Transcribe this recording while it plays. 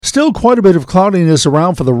Still quite a bit of cloudiness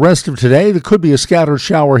around for the rest of today. There could be a scattered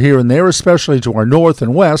shower here and there, especially to our north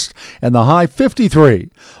and west, and the high 53.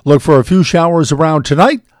 Look for a few showers around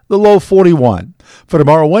tonight, the low 41. For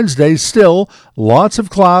tomorrow, Wednesday, still lots of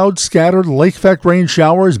clouds, scattered lake effect rain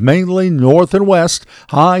showers, mainly north and west,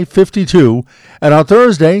 high 52. And on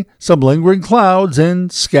Thursday, some lingering clouds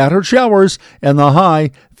and scattered showers, and the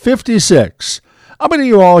high 56. I'm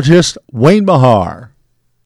meteorologist Wayne Mahar.